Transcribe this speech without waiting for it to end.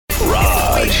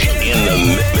Raj in the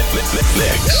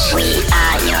mix. We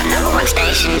are your number one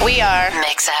station. We are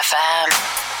Mix FM.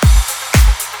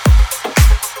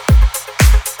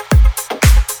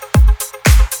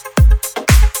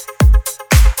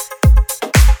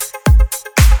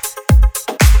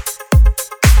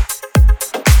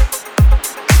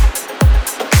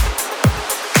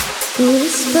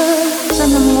 Whispers in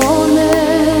the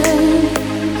morning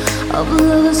of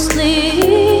the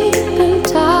sleeping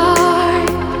tide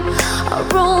are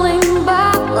rolling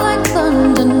back like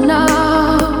thunder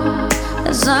now.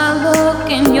 As I look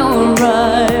in your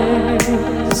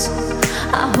eyes,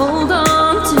 I hold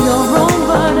on to your own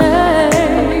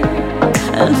body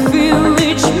and feel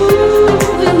each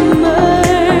move you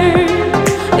make.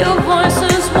 Your voice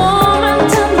is warm and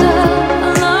tender,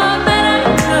 a love that I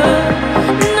heard.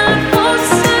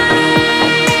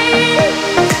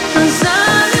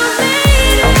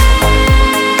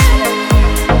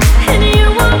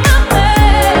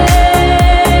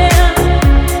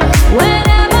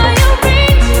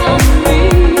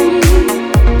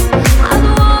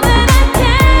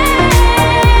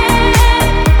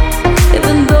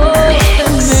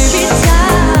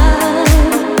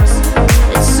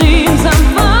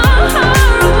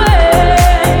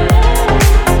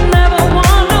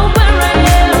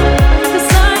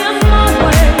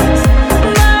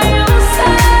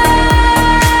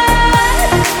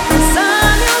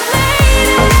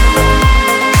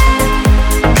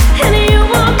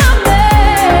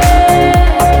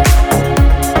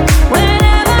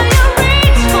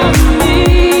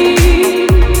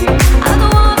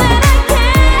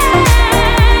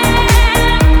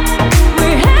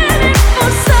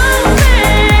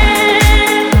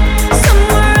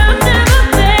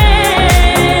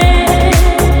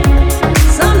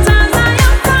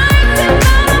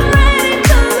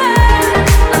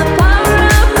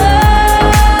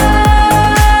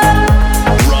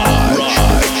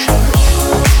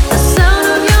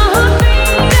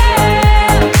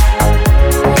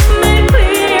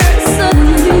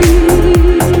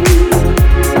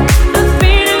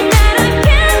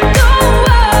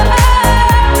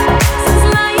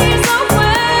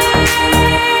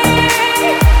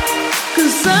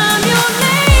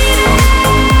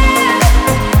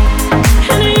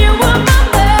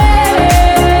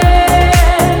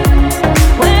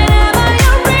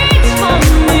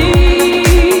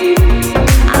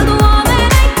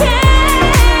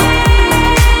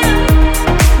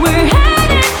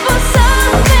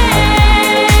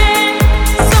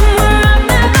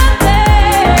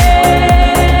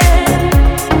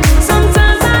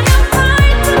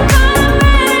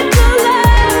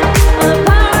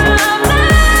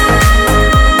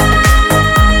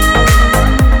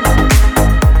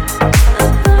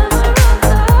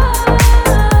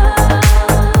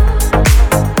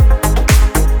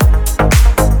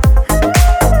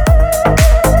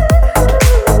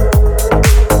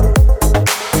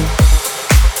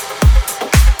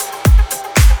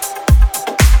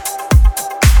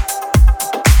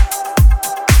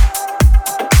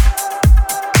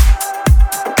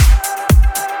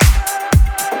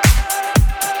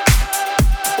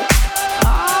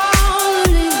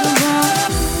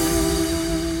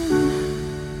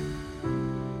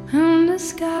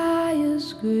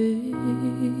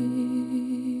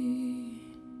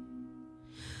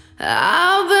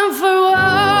 I've been for a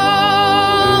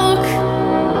walk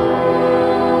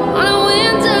on a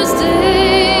winter's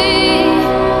day.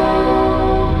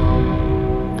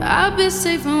 I'd be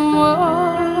safe and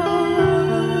warm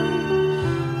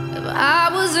if I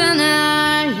was in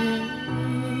LA.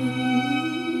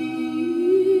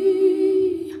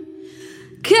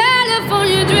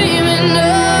 California dreaming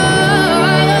of.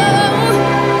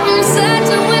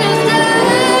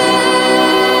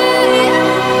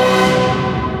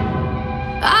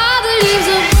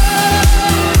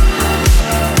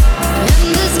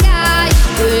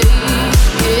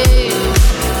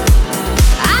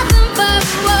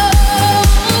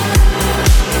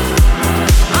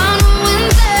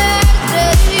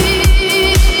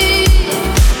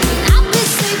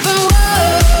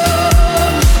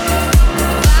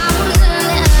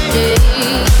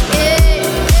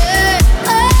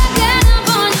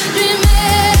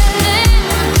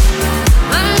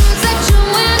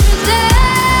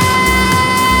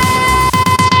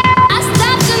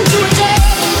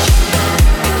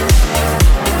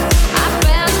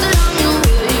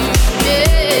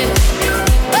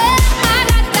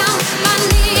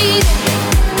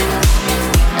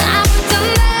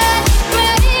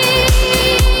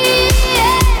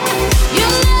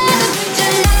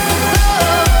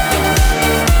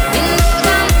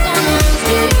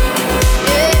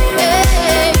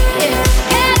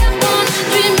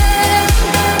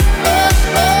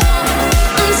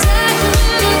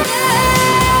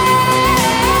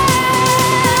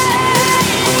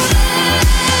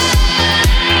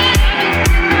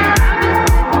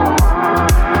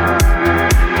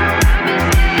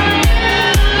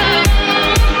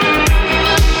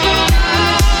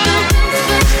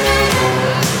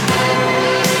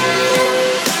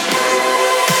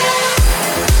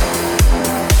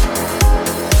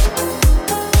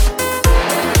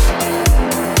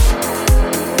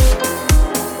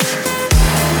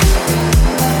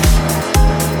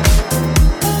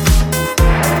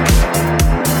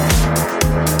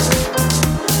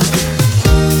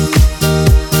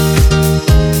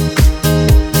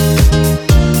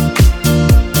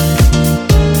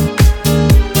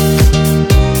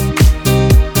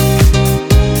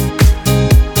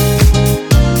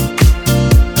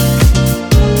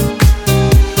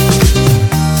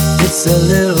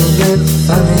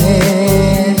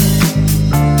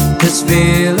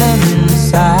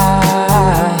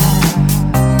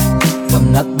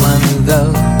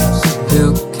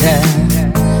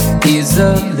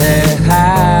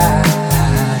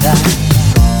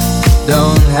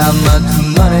 have much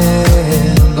money,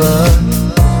 but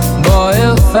boy,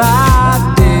 if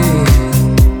I did,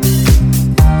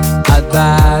 I'd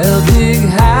buy a big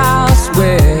house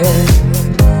where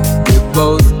we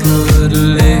both could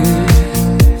live.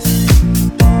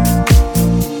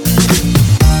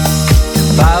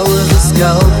 If I was a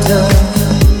sculptor,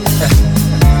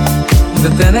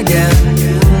 but then again,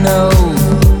 no,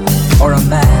 or a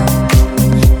man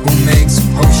who makes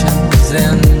potions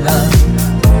in a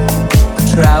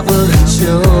traveling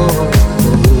show.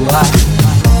 I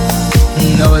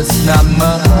know it's not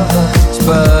much,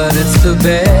 but it's the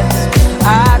best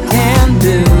I can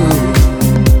do.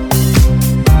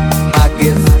 My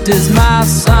gift is my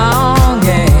song,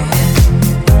 and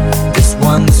this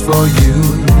one's for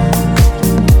you.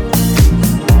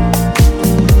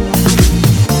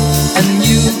 And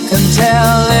you can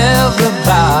tell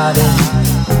everybody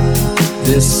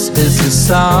this is a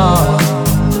song.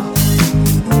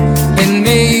 It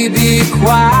may be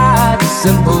quite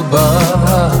simple,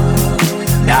 but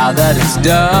now that it's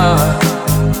done,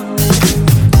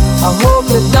 I hope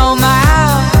you don't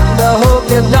mind, I hope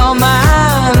you don't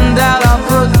mind that I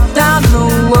put down the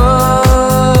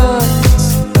words.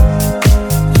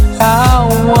 How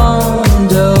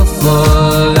wonderful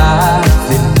life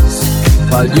is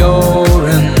while you're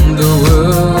in the world.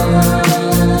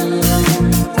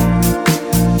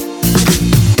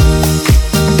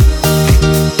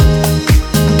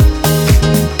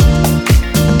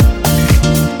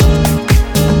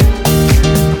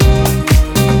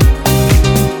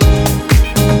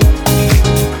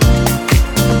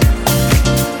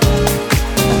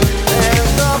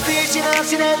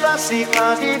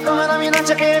 Quasi come una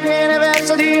minaccia che viene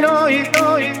verso di noi.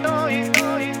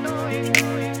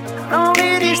 Non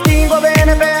mi distingo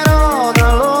bene però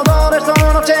dall'odore,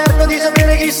 sono cerco di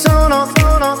sapere chi sono.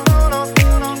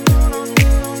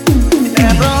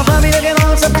 È probabile che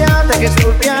non sappiate che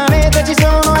sul pianeta ci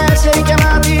sono esseri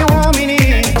chiamati uomini.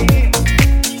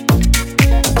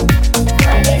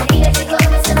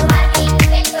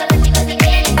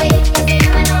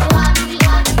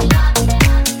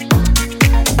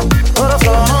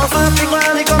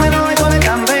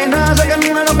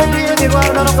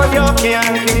 Guardano con gli occhi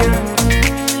anche io.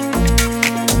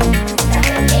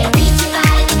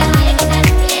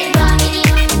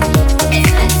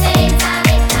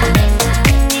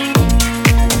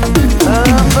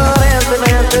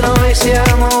 Apparentemente noi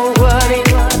siamo uguali,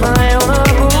 ma è una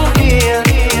bugia.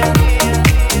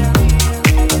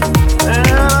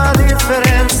 E la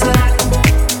differenza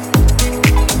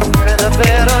è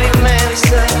davvero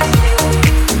immensa.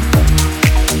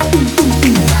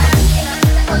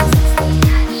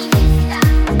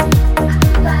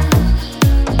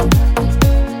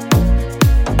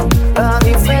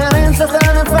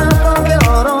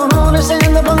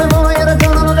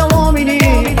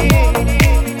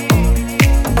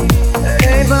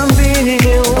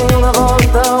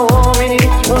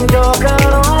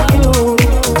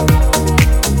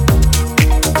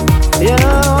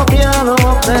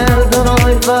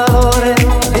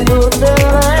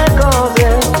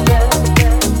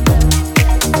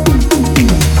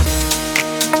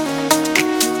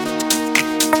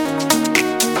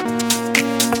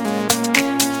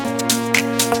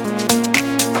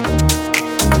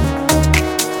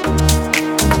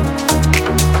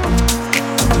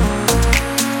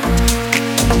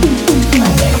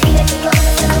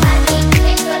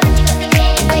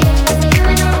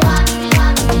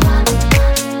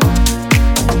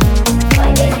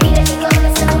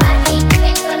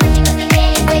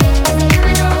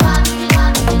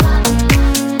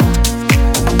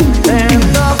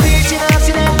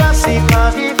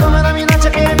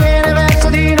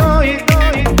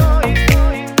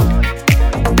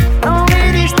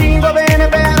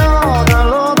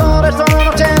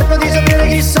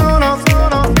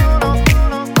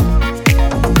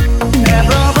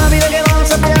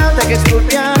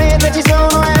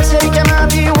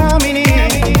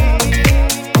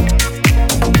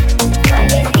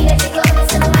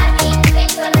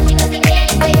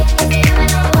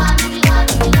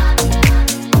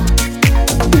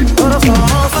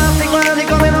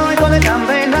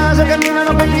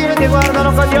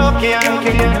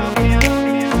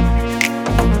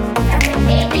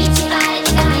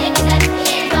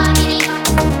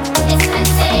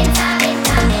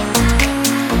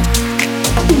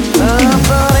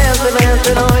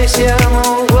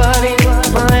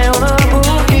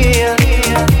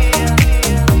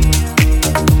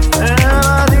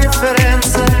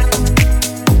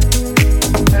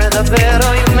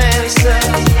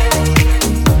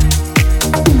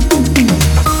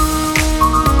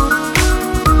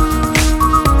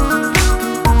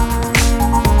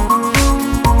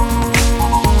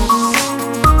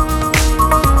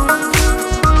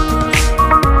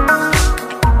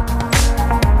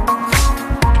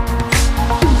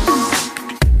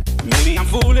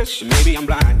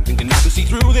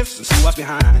 what's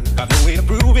behind. Got no way to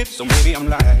prove it, so maybe I'm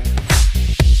lying.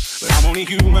 But I'm only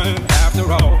human after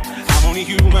all. I'm only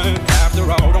human after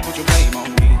all. Don't put your blame on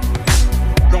me.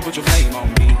 Don't put your blame on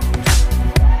me.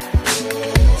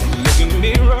 Look in the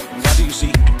mirror, what do you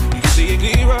see? Do you see it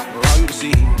clearer, or are you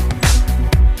deceived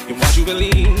in what you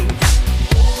believe?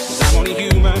 'Cause I'm only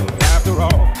human after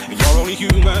all, and you're only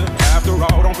human after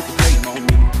all. Don't put the blame on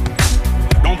me.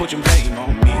 Don't put your blame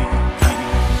on me.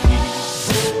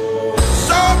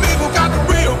 Some people got the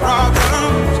real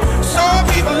problems. Some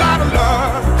people out of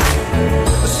love.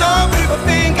 Some people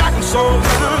think I can solve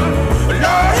them. But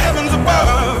Lord, heavens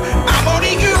above, I'm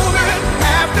only human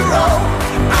after all.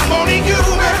 I'm only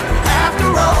human after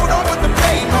all. Don't put the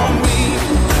blame on me.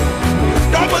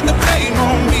 Don't put the blame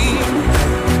on me.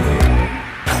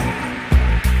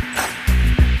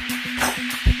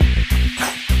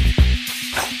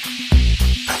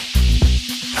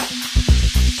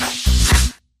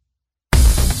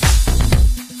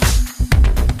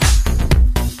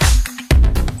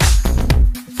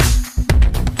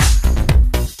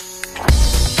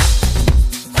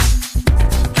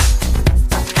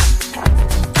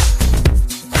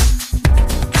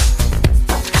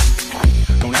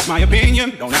 My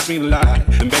opinion, don't ask me to lie,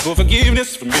 and beg for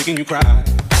forgiveness for making you cry,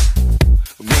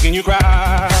 for making you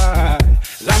cry.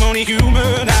 'Cause I'm only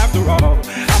human after all.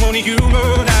 I'm only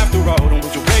human after all. Don't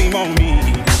put your blame on me.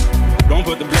 Don't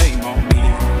put the blame on me.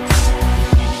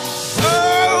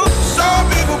 Oh, some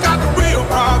people got the real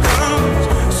problems.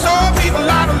 Some people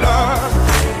out of love.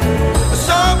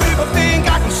 Some people think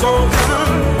I can solve them.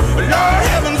 But Lord,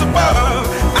 heavens above,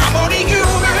 I'm only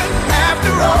human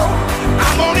after all.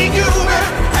 I'm only human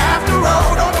after all.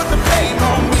 Don't put the blame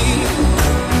on me.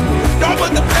 Don't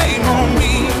put the blame on me.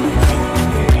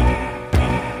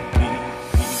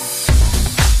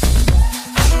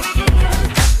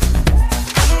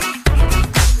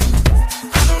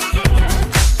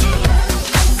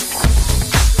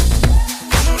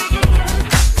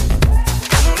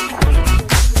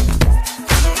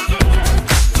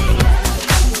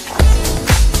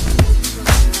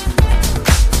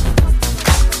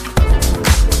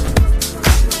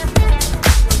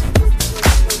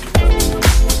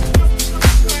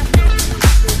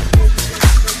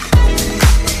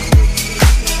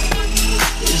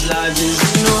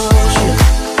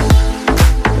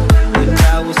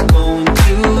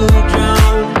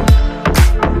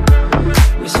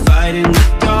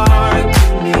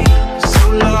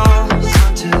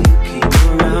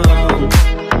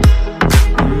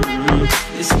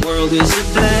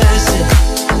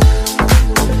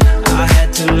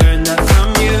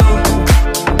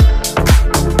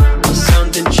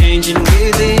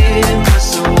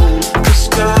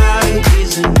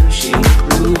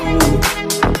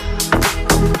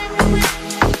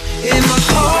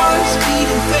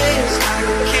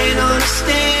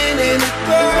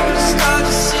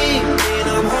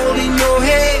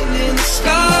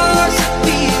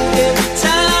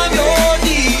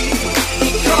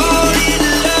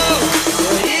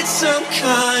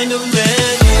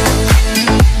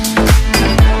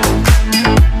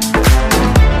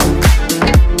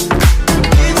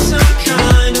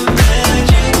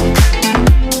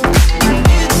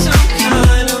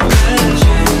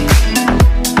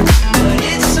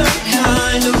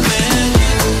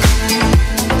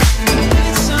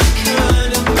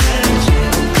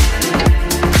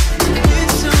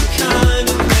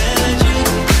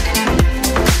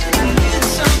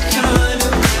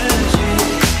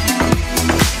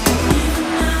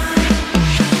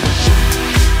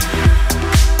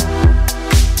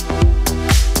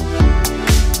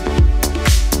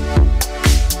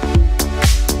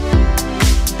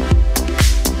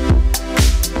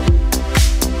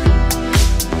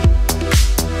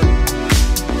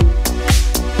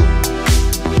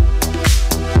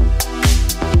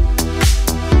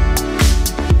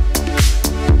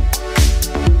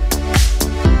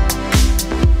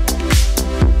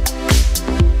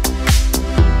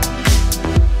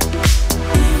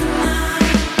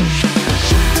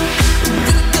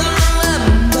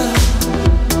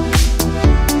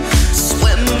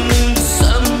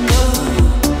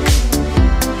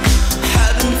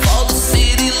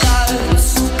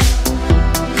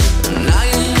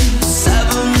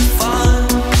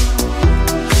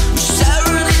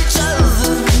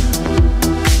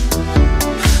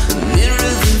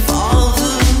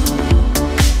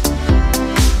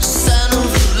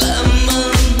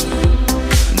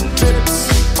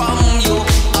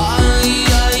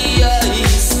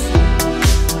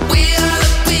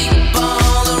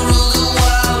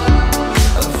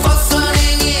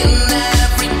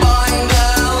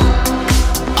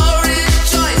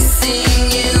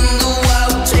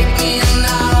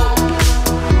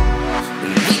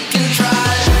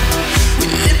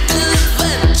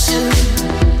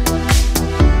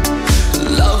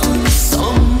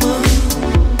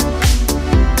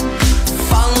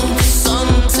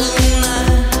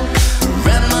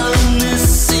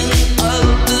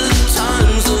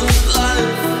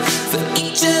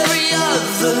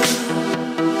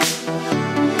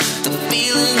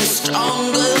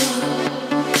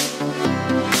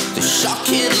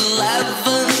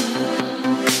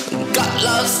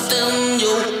 lost in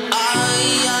your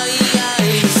eyes.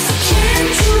 Can't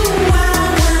do well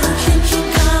when I think you're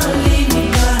gonna leave me,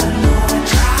 but I know I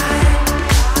tried.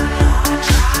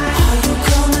 Are you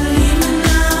gonna leave me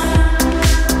now?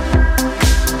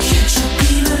 Can't you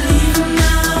be believing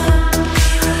now?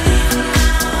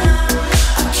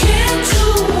 I can't do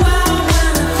well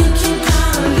when I think you're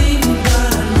gonna leave me,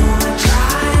 but I know I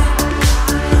tried.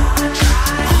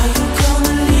 Are you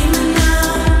gonna leave me now?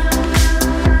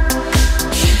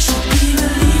 Can't you be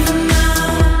believing now?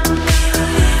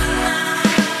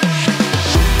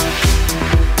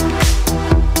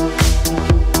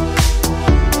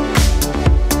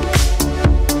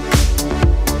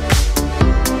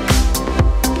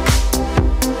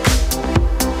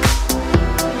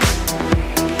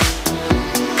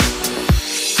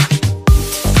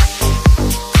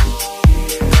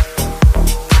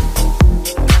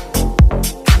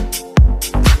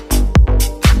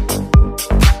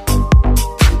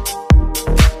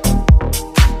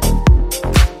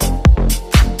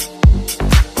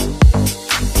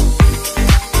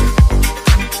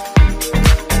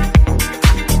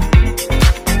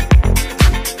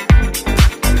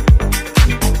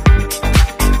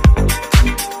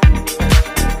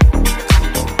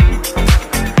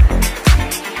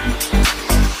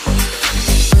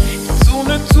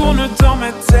 Tourne dans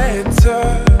ma tête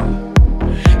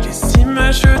les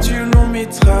images du long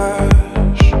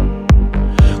métrage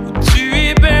où tu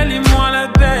es belle et moi la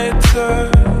bête,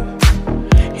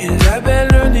 et la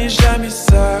belle n'est jamais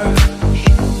sage.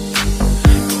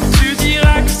 Tu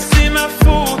diras que c'est ma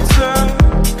faute,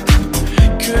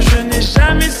 que je n'ai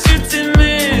jamais su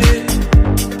t'aimer.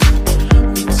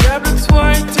 Au diable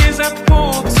toi et tes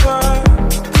apôtres.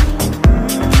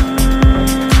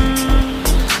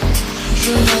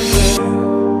 Je m'en vais.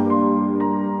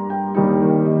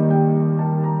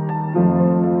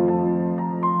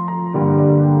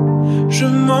 Je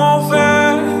m'en vais.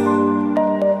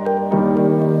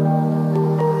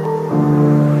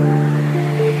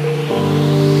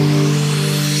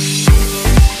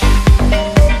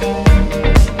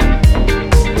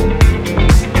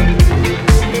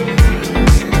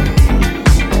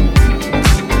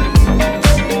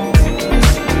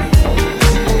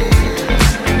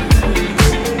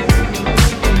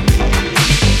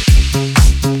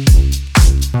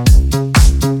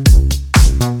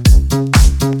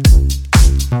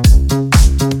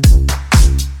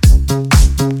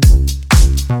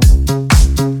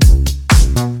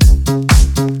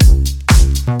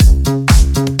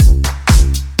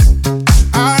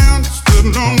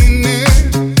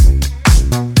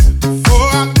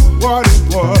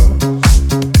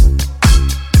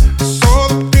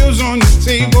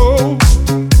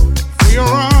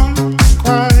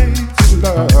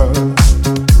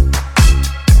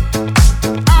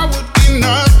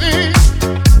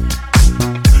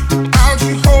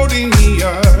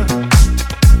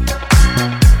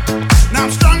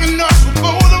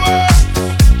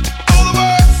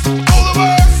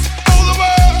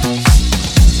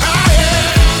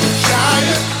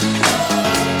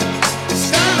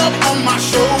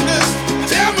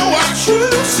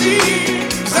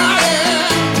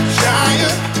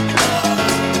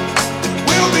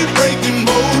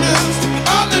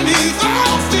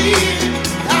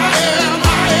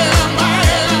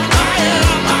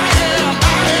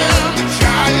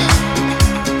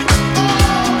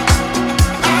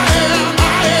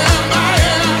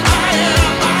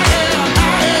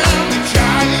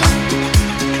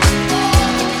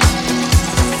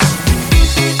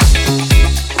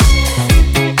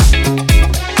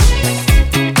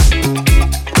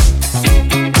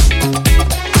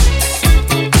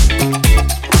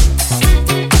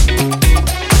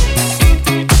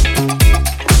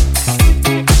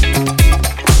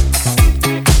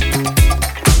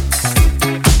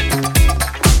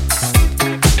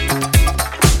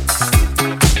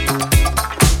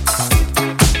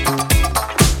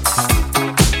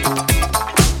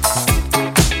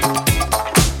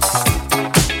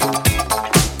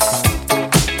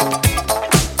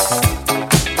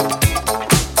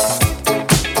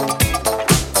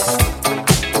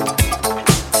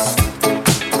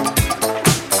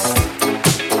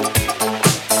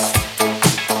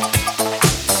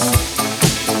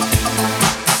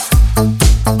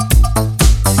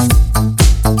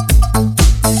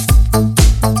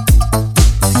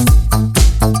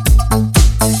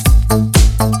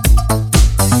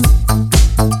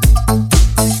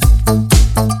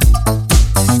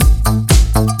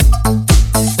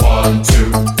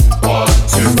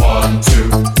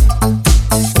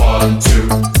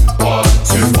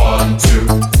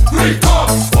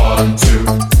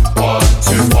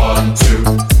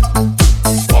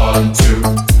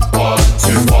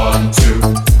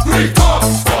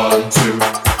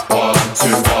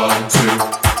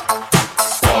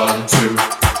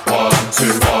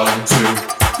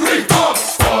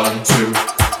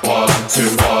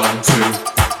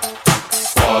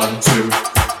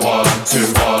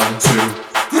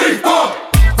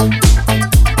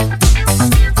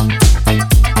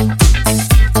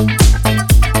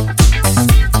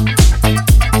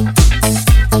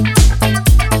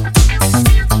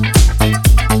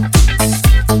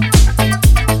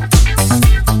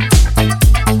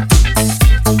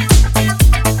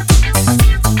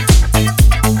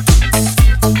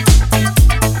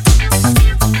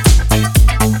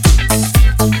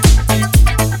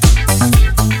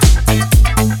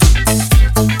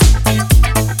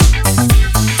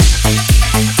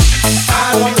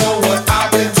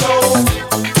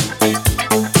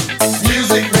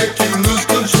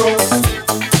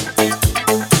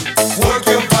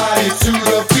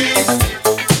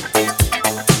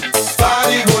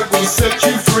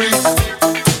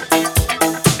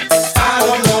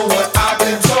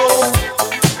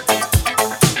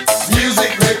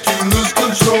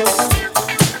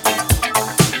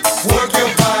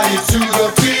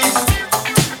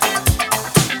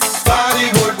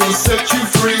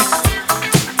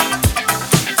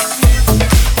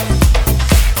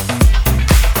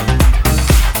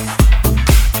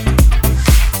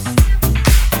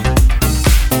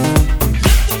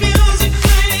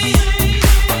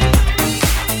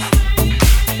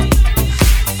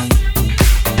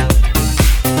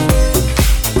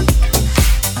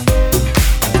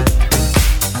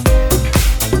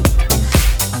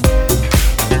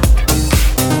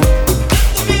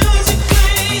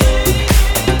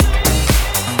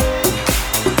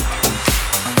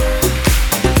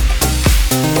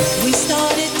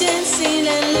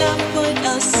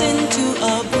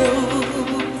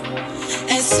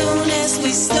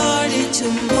 to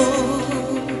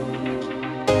move.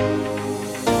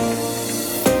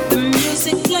 The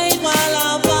music played while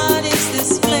our bodies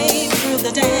displayed through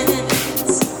the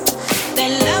dance. Their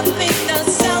love picked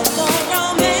us out for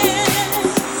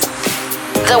romance.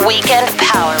 The Weekend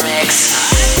Power Mix.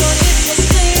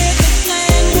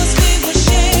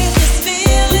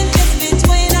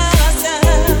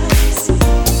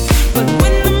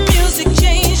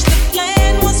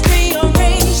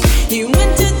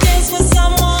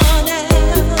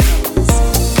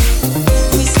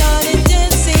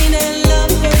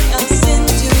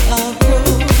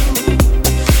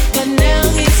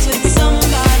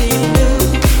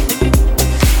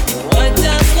 What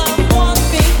does love want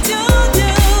me to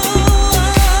do?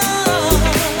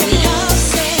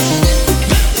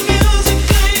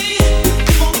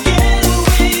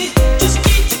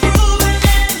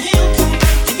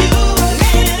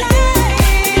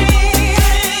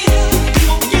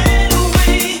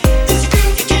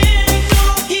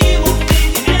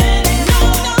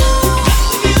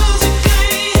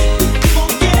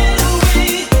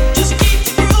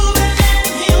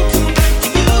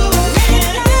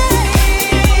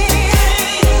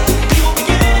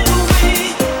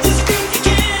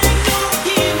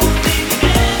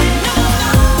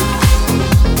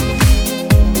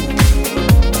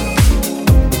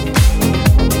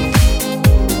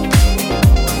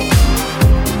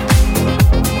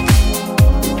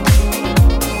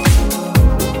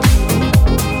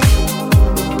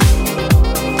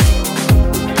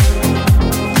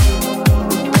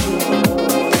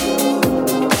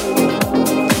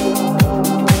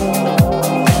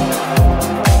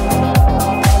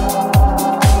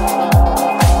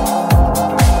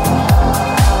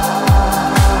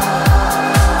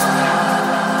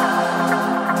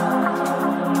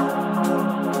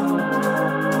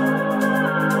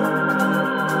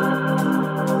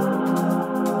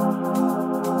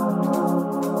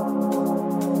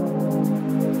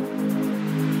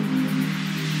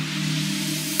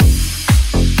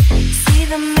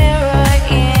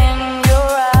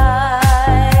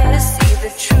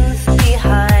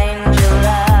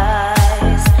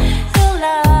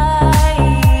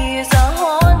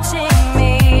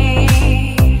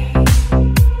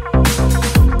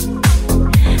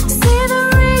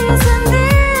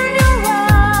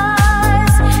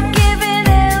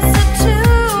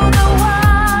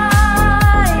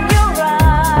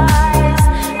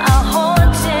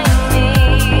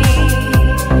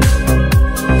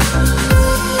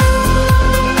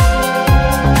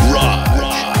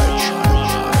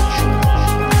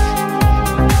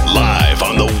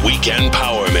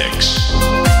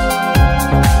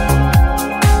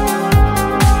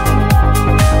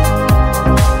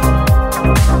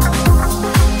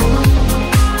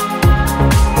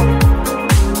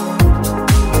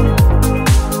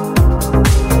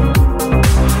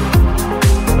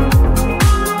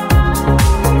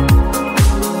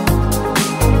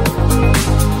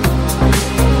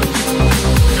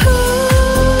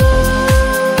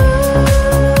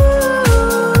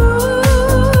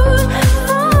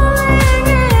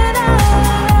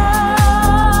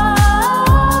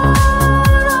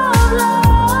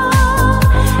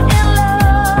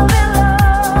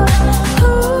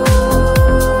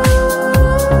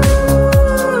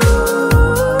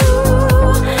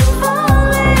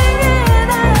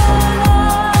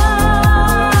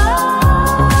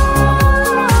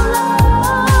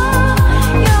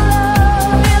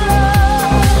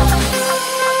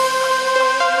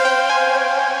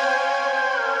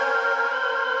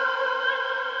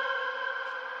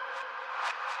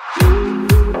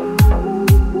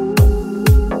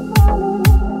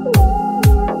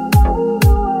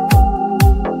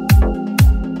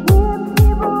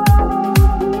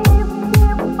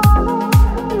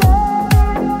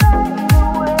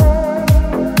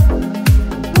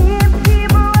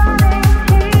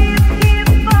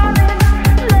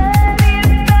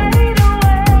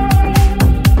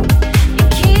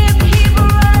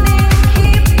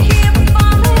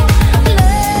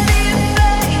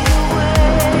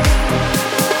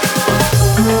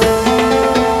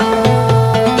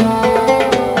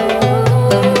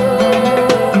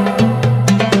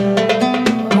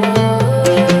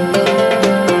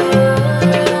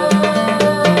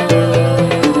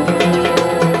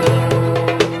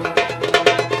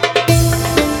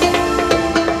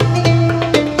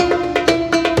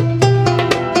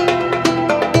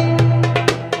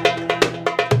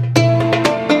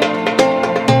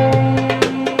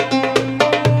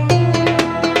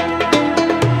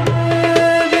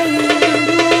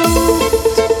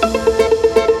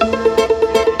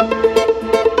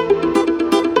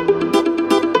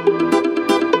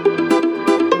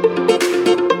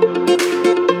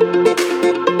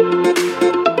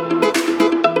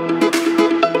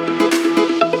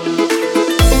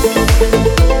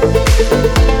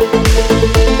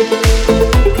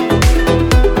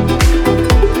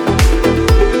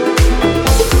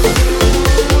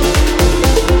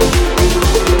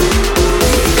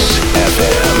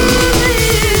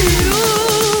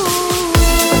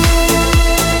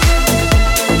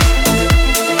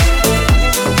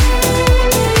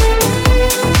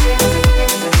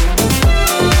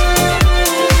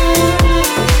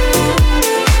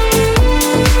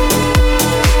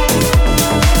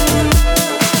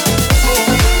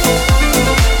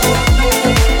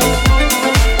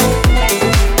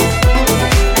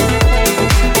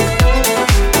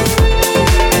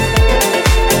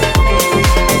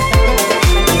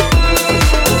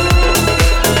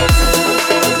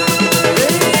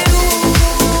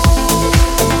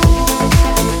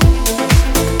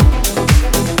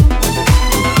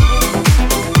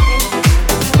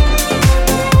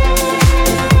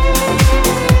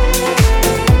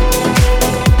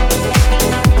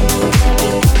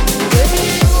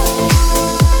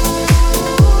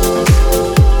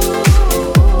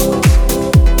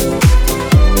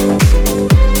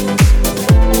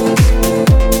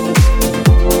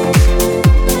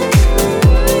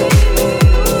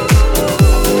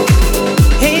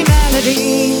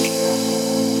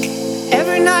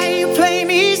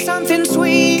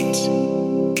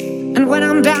 when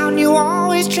I'm down, you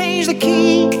always change the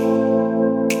key.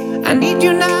 I need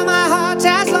you now, my heart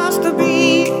has lost the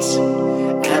beat,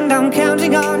 and I'm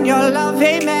counting on your love,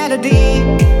 hey melody.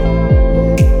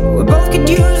 We both could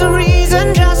use a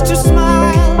reason just to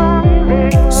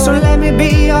smile, so let me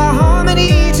be your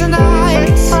harmony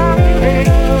tonight.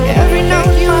 Every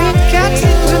note you hit cuts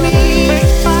into me,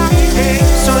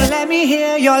 so let me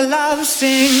hear your love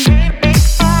sing.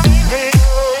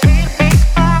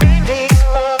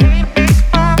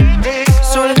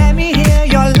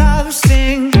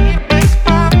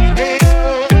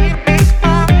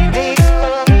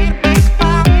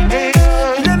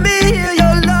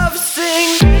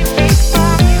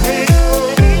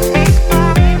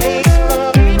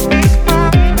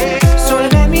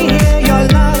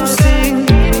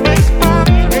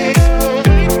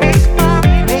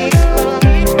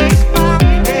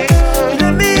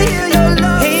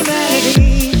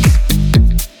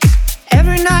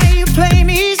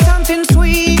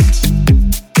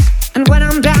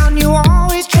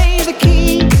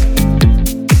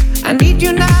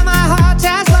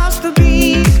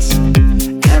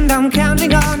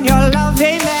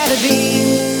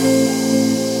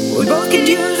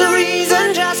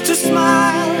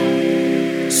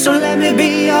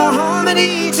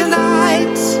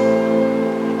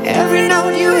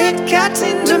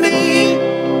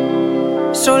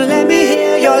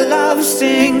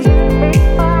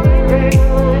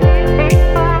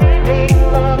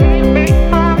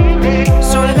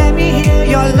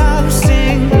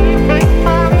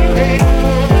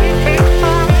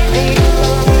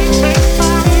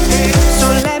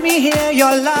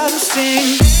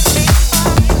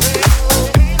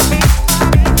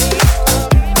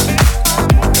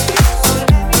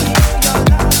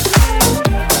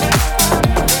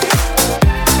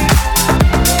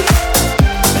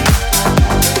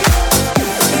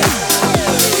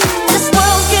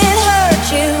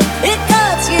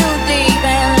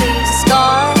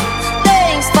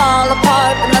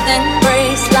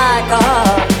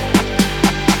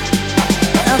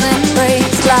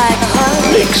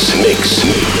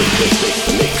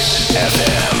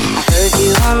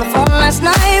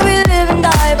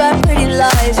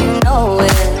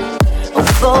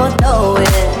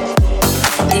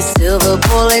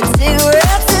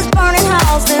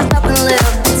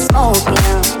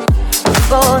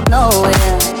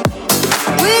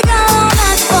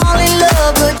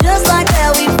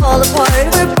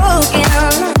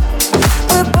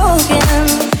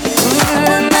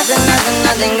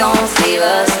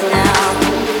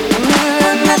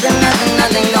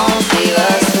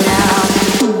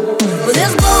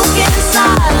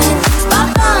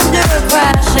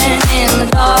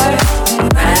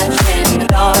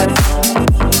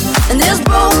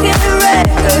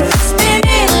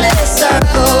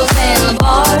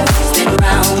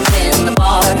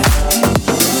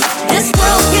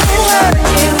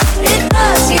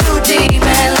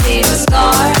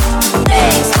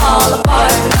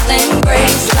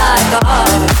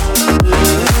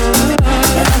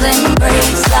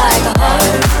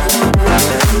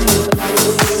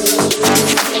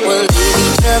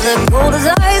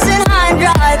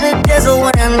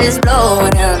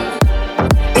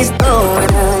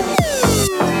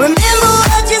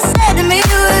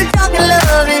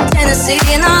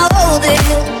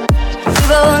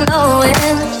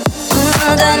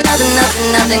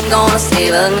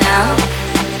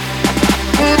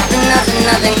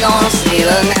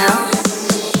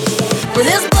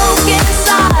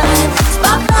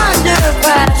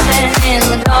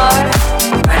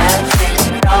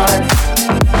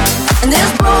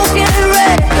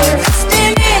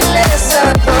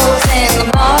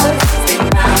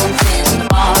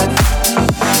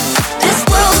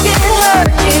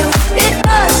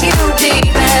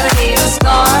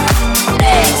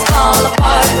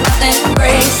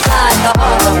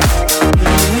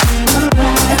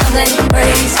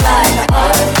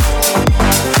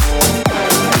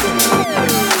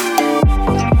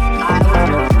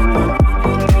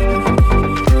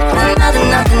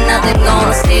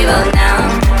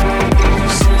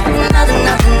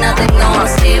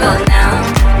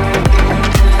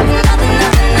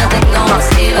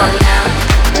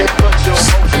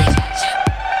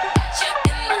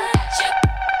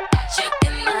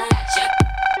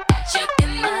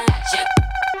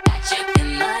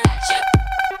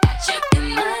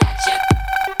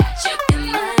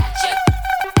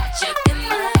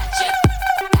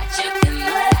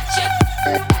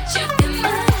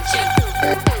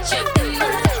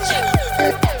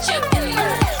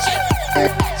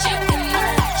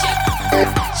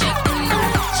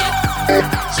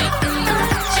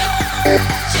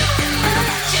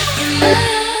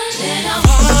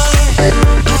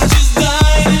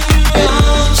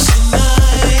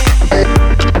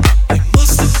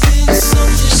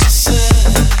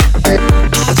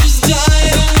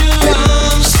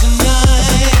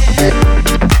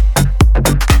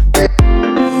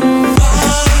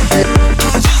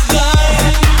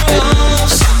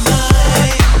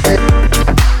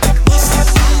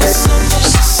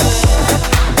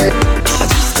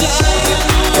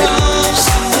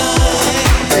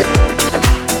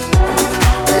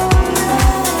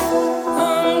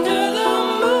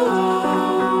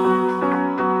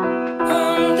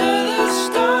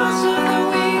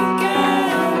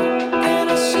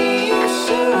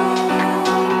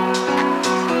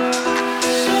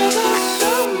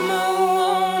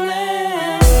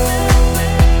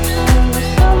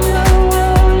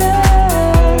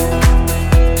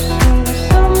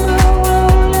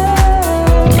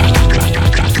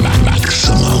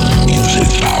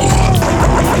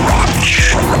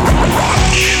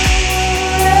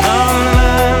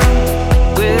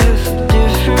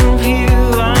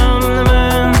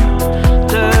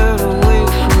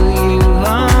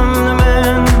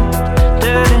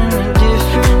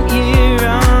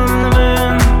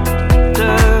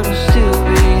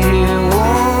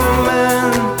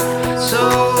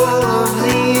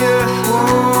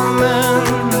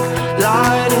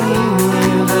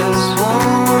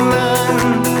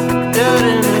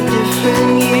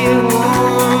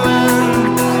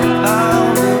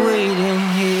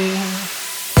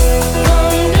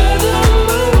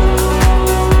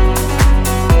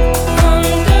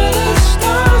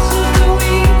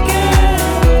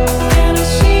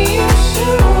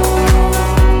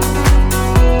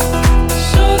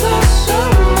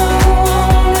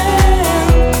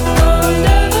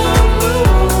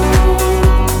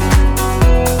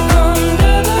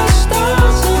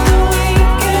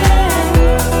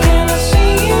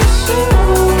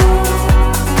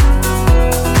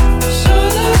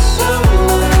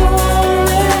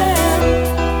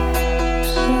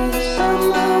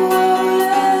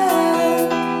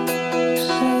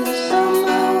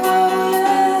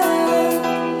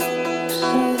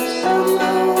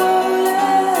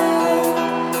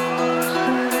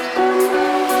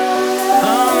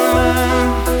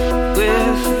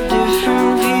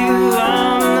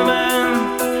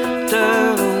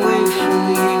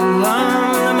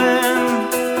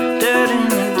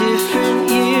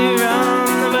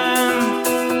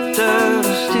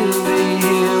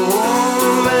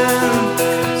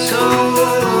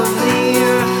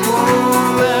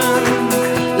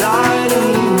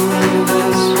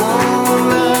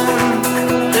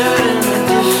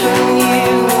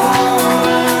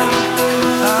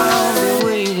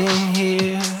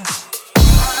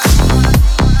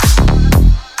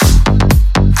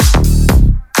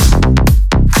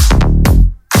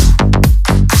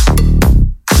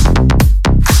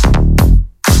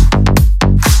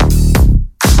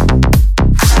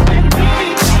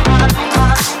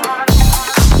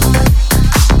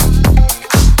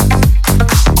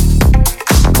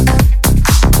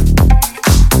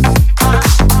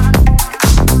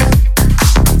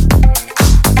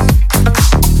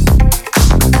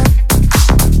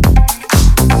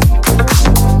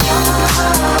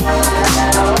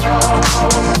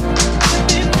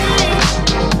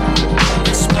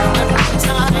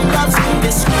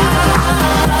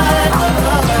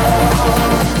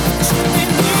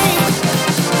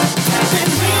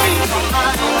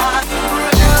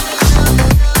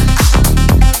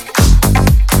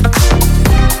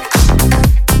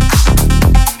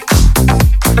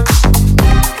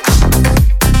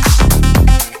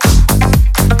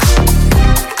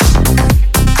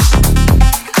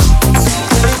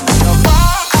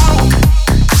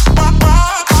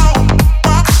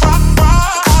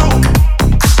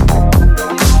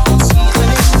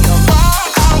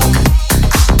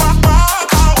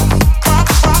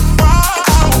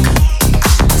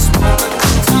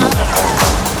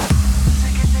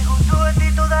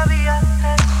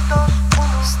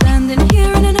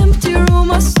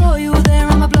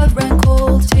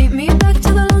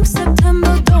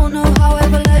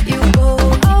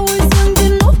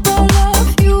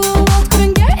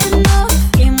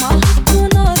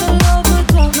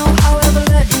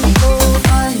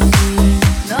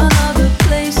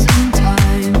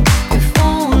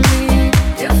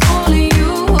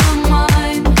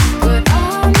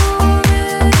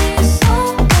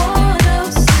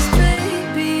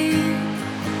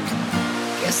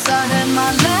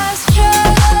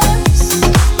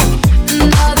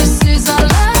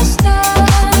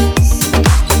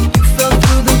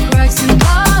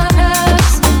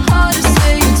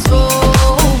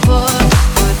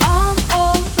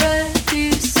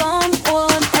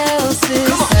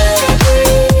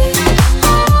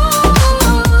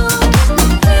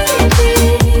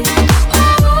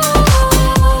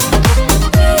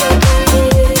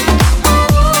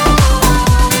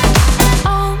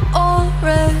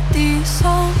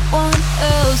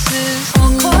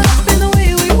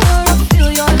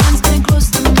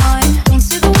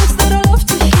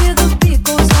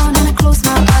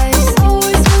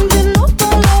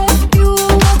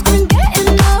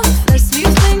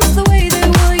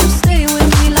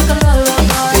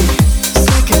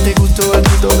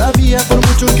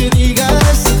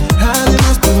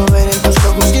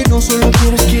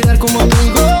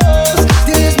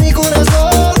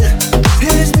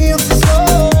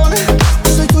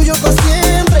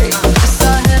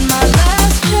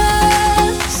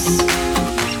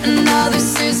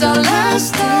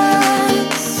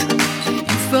 distance.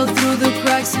 You fell through the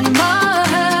cracks in my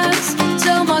hands.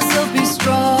 Tell myself be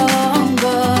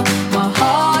stronger. My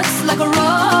heart's like a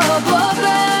rubber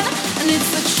band, and it's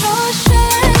such a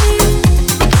shame.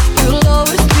 You'll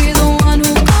always be the one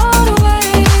who got away.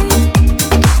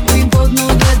 We both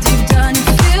know that deep down you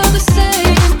feel the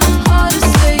same. Hard to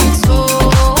say it's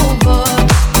over,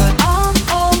 but I'm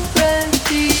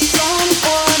already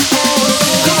someone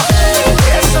else.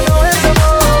 Eso no es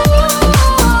amor,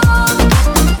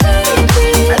 Baby,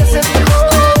 ese es mejor.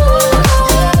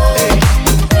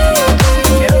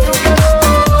 Quiero tu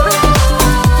calor.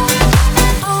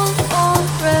 I'm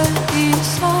already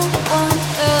someone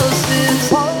else's.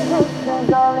 One kiss is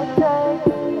all it takes.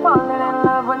 Falling in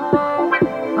love with me.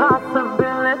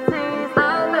 Possibilities. I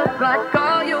look like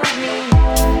all you need.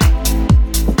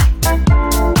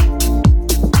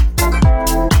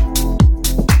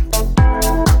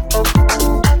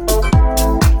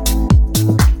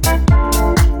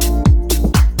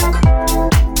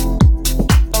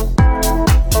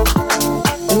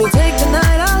 Let me take the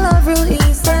night, I love real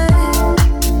easy.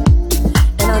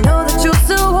 And I know that you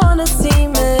still wanna see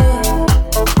me.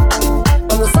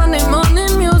 On the Sunday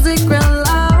morning, music real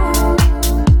loud.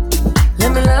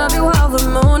 Let me love you while the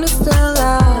moon is still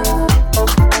out.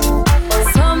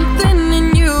 Something in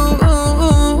you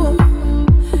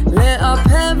lit up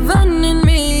heaven in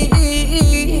me.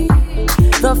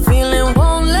 The feeling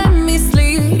won't let me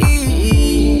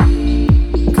sleep,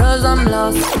 'cause I'm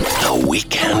lost. The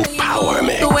Weekend Power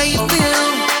Mix. The way you feel.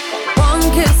 One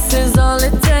kiss is all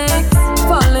it takes.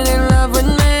 Falling in love with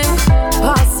me.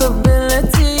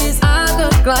 Possibilities. I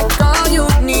look like all you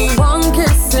need. One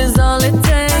kiss is all it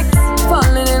takes.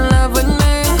 Falling in love with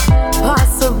me.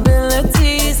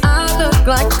 Possibilities. I look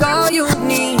like all you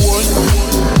need.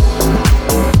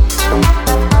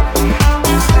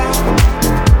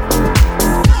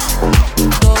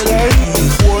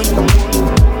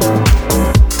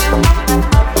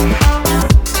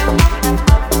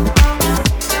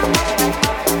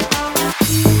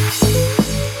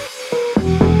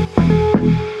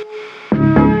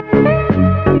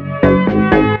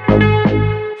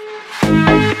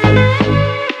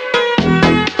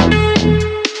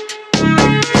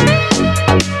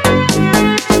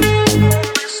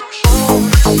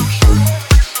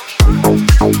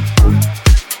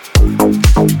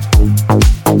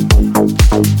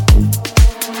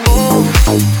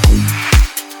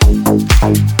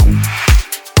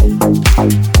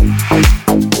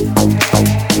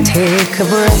 Take a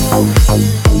breath,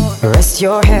 rest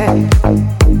your head,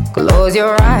 close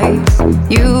your eyes,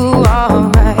 you are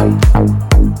right.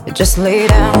 Just lay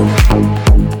down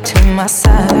to my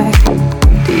side.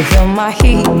 Do you feel my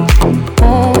heat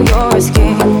on your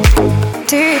skin?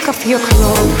 Take off your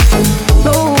clothes,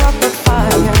 blow up the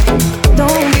fire.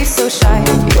 Don't be so shy,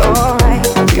 you're right,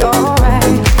 you're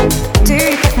right.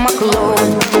 Take off my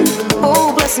clothes,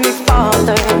 oh bless me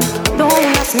Father. Don't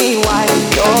ask me why,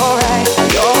 you're right,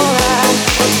 you're right.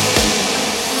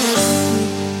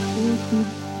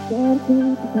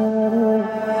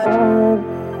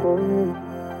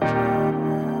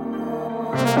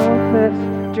 Hopeless,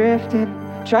 drifting,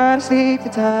 trying to sleep the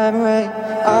time away.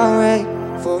 I'll wait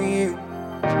for you.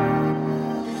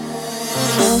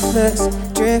 Hopeless,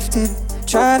 drifting,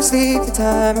 trying to sleep the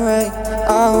time away.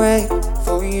 I'll wait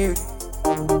for you.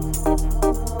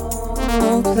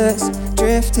 Hopeless,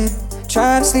 drifting,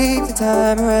 trying to sleep the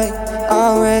time away.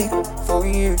 I'll wait for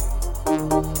you.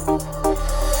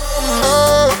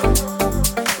 Oh,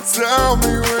 tell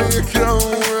me where you're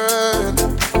going.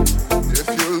 If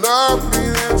you love me,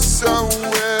 then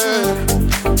somewhere.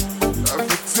 I've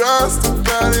been just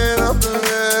about it up the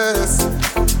list.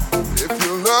 If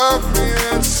you love me,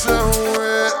 then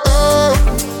somewhere. Oh,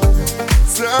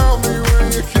 tell me where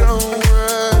you're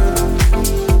going.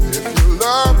 If you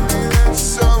love me, then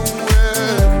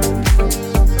somewhere.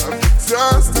 I've been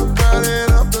just about it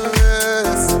up the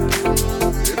list.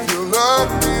 If you love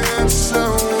me, then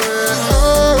somewhere.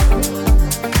 Oh,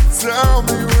 tell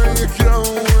me where you're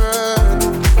going.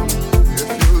 If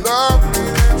you love me,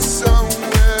 then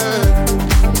somewhere.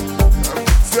 I've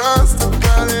been just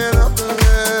about it up the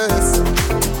list.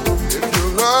 If you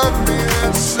love me,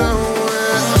 then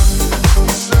somewhere.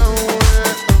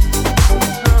 Somewhere.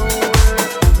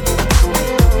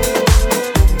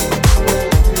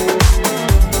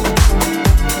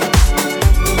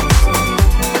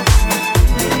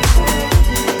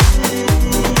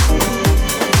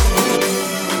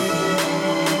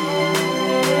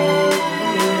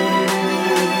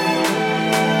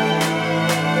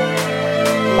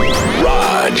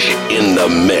 Raj in the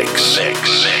mix.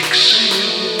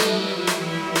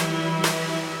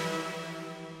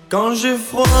 Quand je j'ai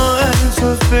froid, elle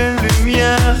se fait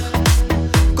lumière,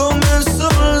 comme un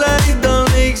soleil dans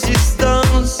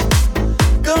l'existence.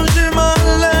 Quand j'ai mal,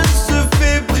 elle se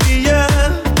fait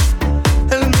prière,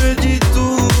 elle me dit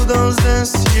tout dans un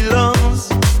silence.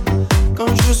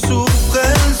 Quand je souffre,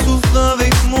 elle souffre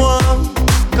avec moi.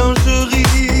 Quand je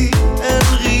ris, elle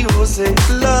rit aux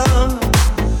éclats.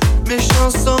 Mes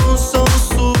chansons sont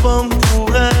souvent pour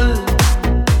elle.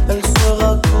 Elle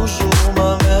sera toujours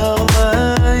ma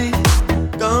merveille.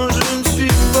 Quand je ne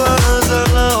suis pas à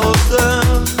la hauteur,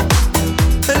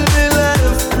 elle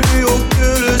m'élève plus haut que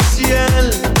le ciel.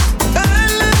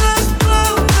 Elle est la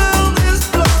splendeur des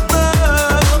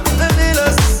splendeurs. Elle est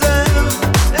la sève,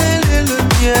 elle est le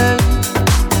miel.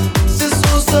 C'est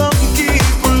son sang qui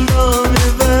coule dans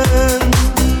mes veines,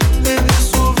 et des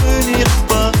souvenirs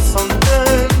par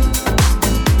centaines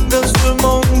bercent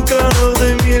mon cœur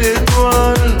des mille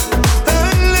étoiles.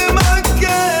 Elle est ma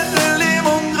quête, elle est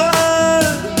mon graal.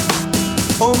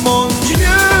 Oh mon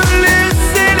Dieu,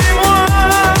 laissez-les-moi,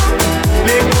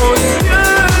 les beaux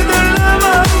yeux de la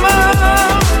maman.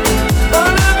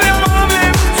 Enlevez-moi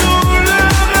même tout le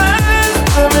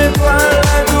reste, mais pas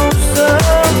la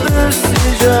douceur de ses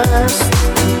gestes.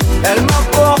 Elle m'a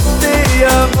porté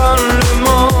avant le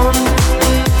monde,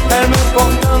 elle me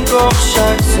porte encore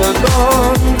chaque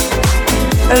seconde.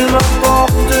 Elle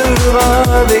m'apportera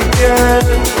avec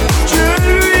elle, je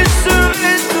lui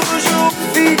serai toujours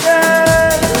fidèle.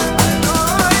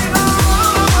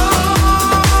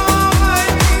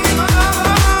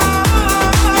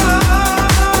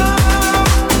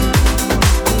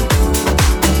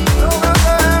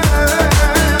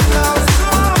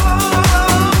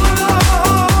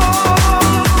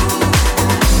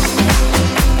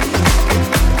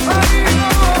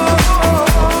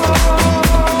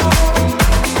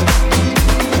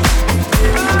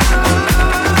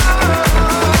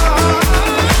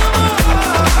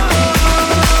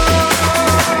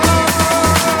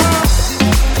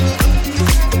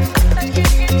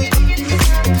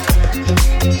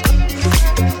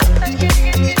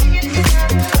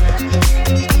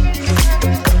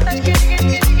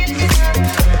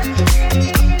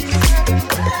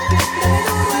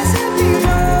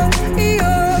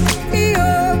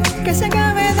 Que se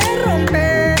acabe de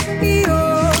romper,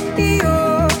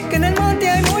 que en el monte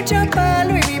hay mucho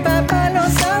palo y mi papá lo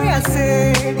sabe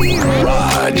hacer.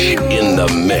 Raj in the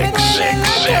mix.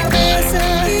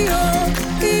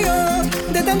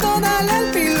 De tanto darle al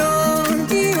pilón,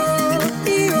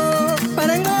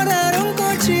 para engordar un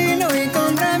cochino y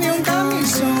comprarme un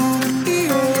camisón.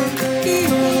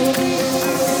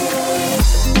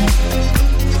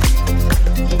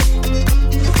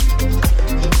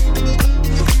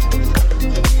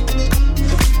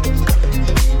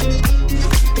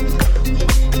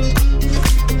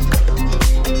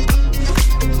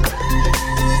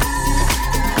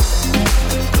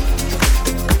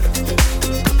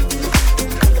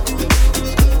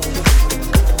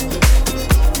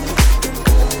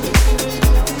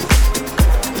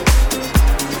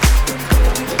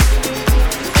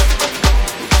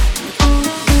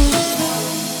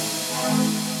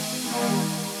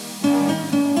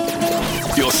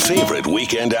 Your favorite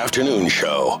weekend afternoon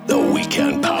show, The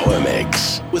Weekend Power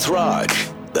Mix. With Raj,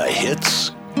 the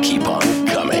hits keep on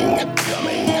coming.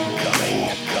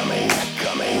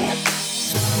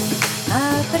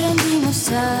 Aprendimos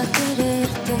a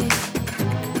quererte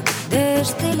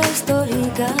desde la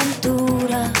histórica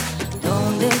altura,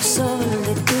 donde el sol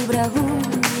de tu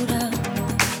bravura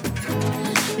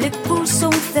le puso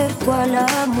un cerco a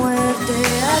la muerte.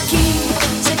 Aquí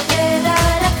se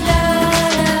quedará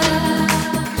clara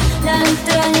la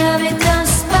entrañable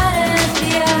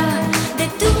transparencia de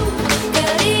tu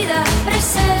querida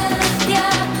presencia,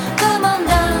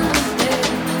 comandante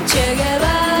Che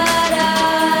Guevara.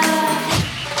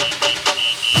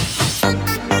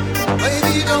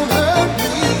 Baby, don't hurt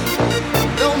me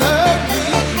no more.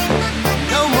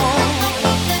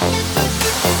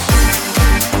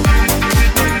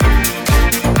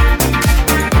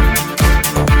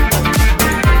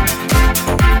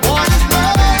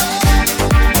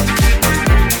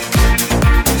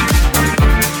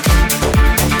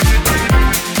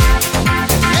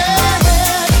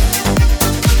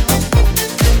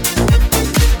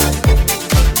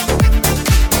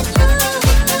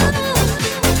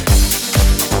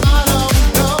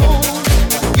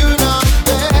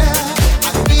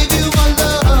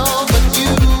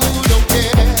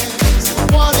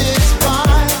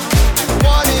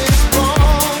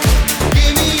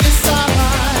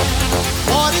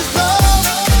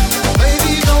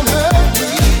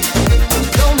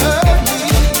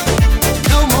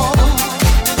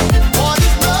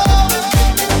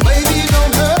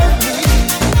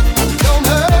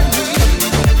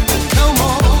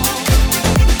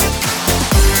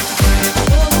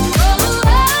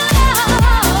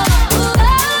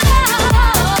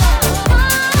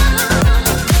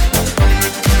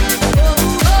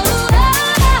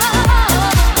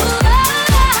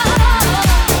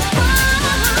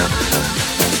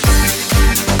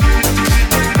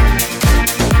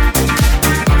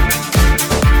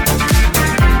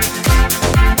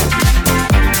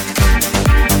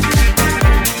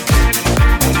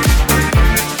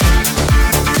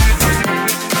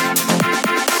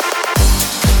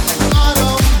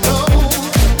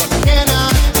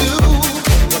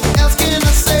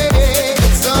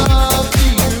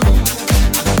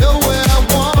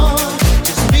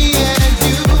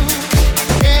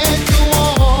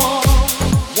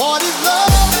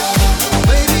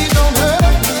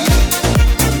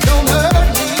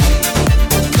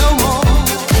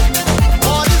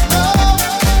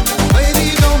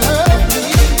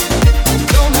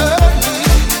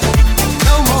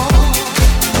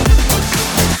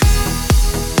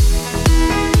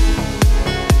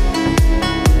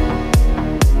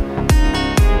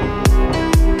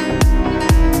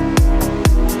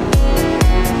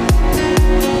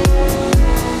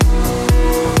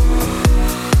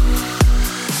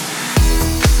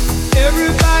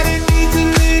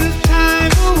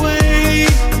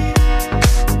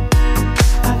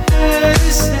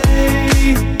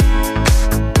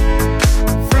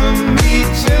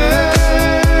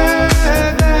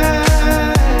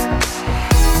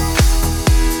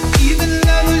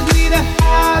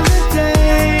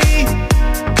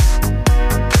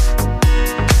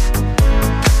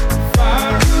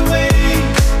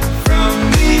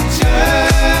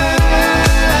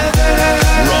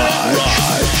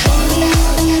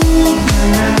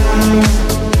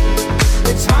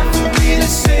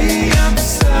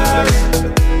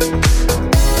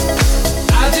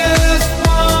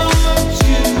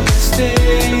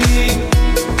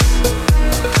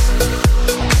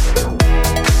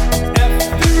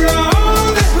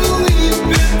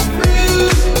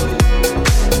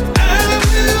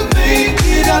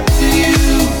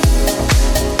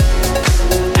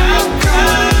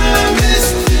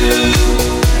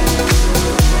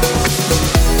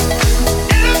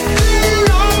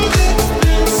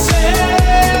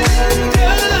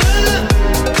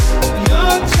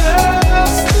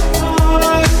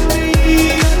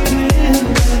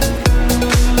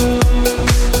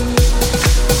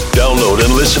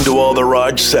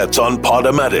 sets on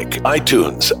Podomatic,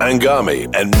 iTunes, Angami,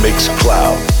 and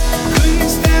Mixcloud. Couldn't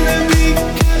stand to be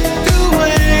kept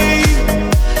away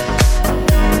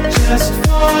just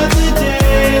for the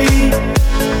day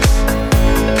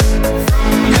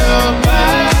from your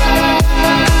body.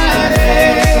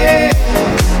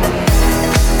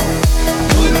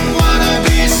 Wouldn't wanna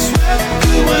be swept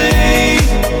away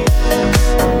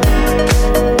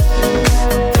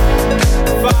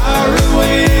far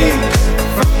away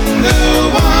from the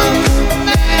one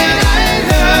that I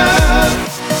love.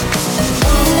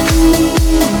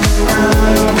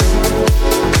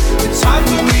 It's hard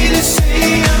for me to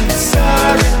say I'm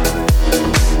sorry.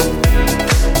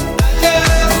 I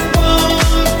just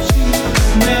want you to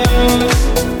know.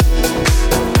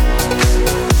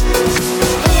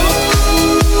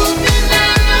 Hold me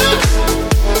now.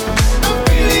 I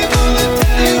really wanna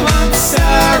tell you I'm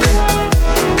sorry.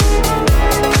 I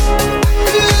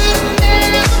could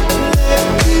never let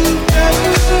you go.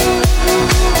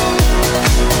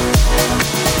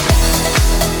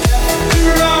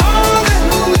 After all that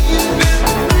we've been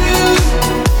through,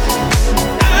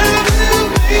 I will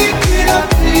make it up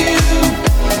to you.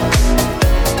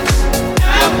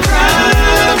 I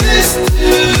promise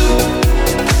to.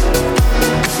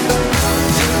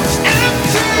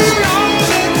 After all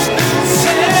that's been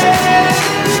said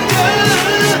and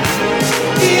done,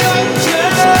 you're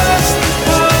just a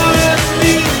part of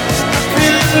me I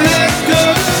can't let go.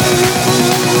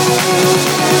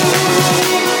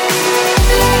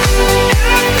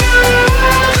 After all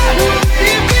that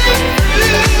we've been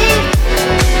through,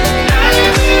 I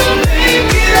will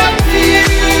make it up to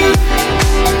you.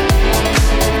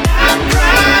 I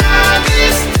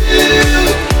promise to.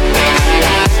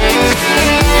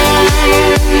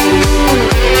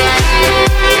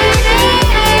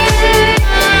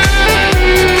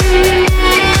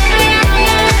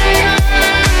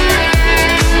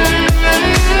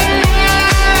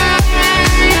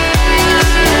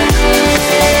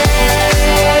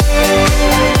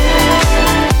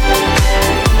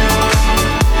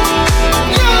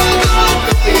 You're gonna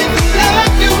be the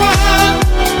lucky one.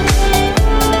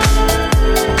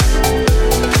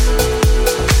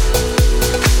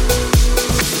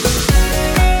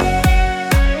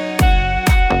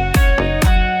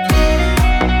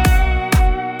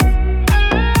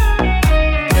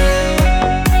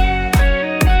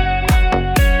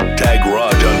 Tag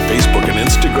Raj on Facebook and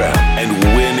Instagram and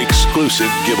win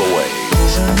exclusive giveaways.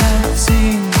 Overnight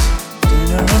scenes,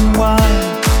 dinner and wine,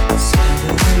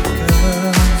 Saturday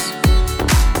girls.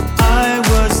 I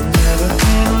was never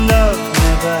in love,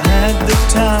 never had the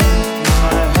time in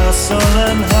my hustle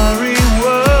and hurry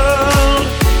world.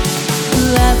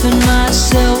 Laughing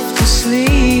myself to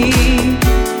sleep,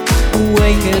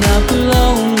 waking up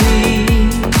lonely.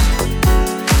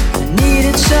 I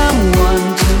needed someone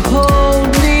to hold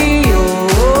me.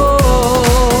 Oh,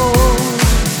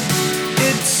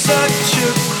 It's such a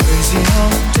crazy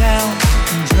hometown,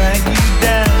 can drag you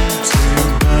down till you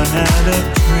run out of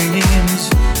dreams.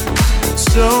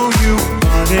 So you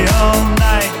party all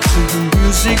night to the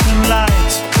music and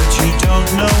lights, but you don't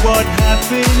know what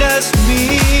happiness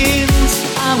means.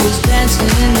 I was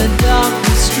dancing in the dark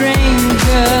with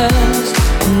strangers,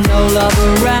 no love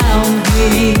around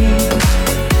me.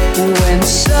 When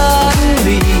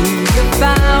suddenly you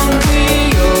found me,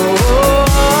 oh,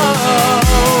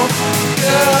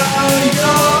 girl,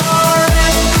 you're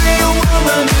every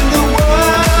woman in the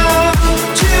world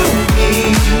to me.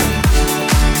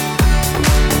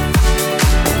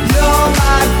 You're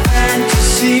my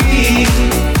fantasy,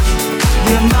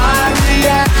 you're my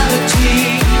reality.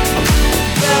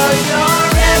 Girl, you're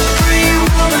every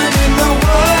woman in the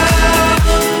world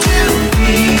to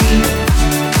me.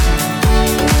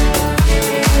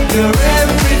 You're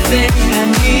everything I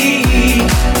need.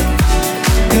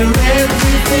 You're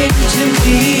everything to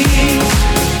me.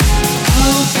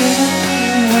 Oh, girl.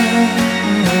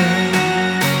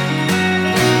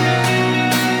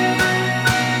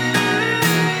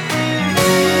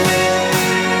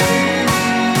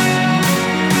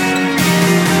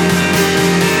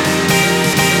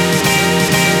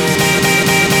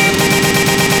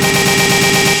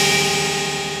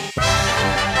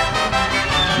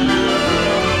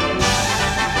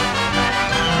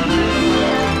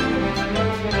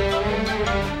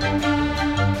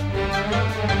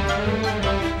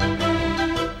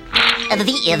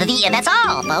 That's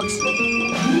all, folks.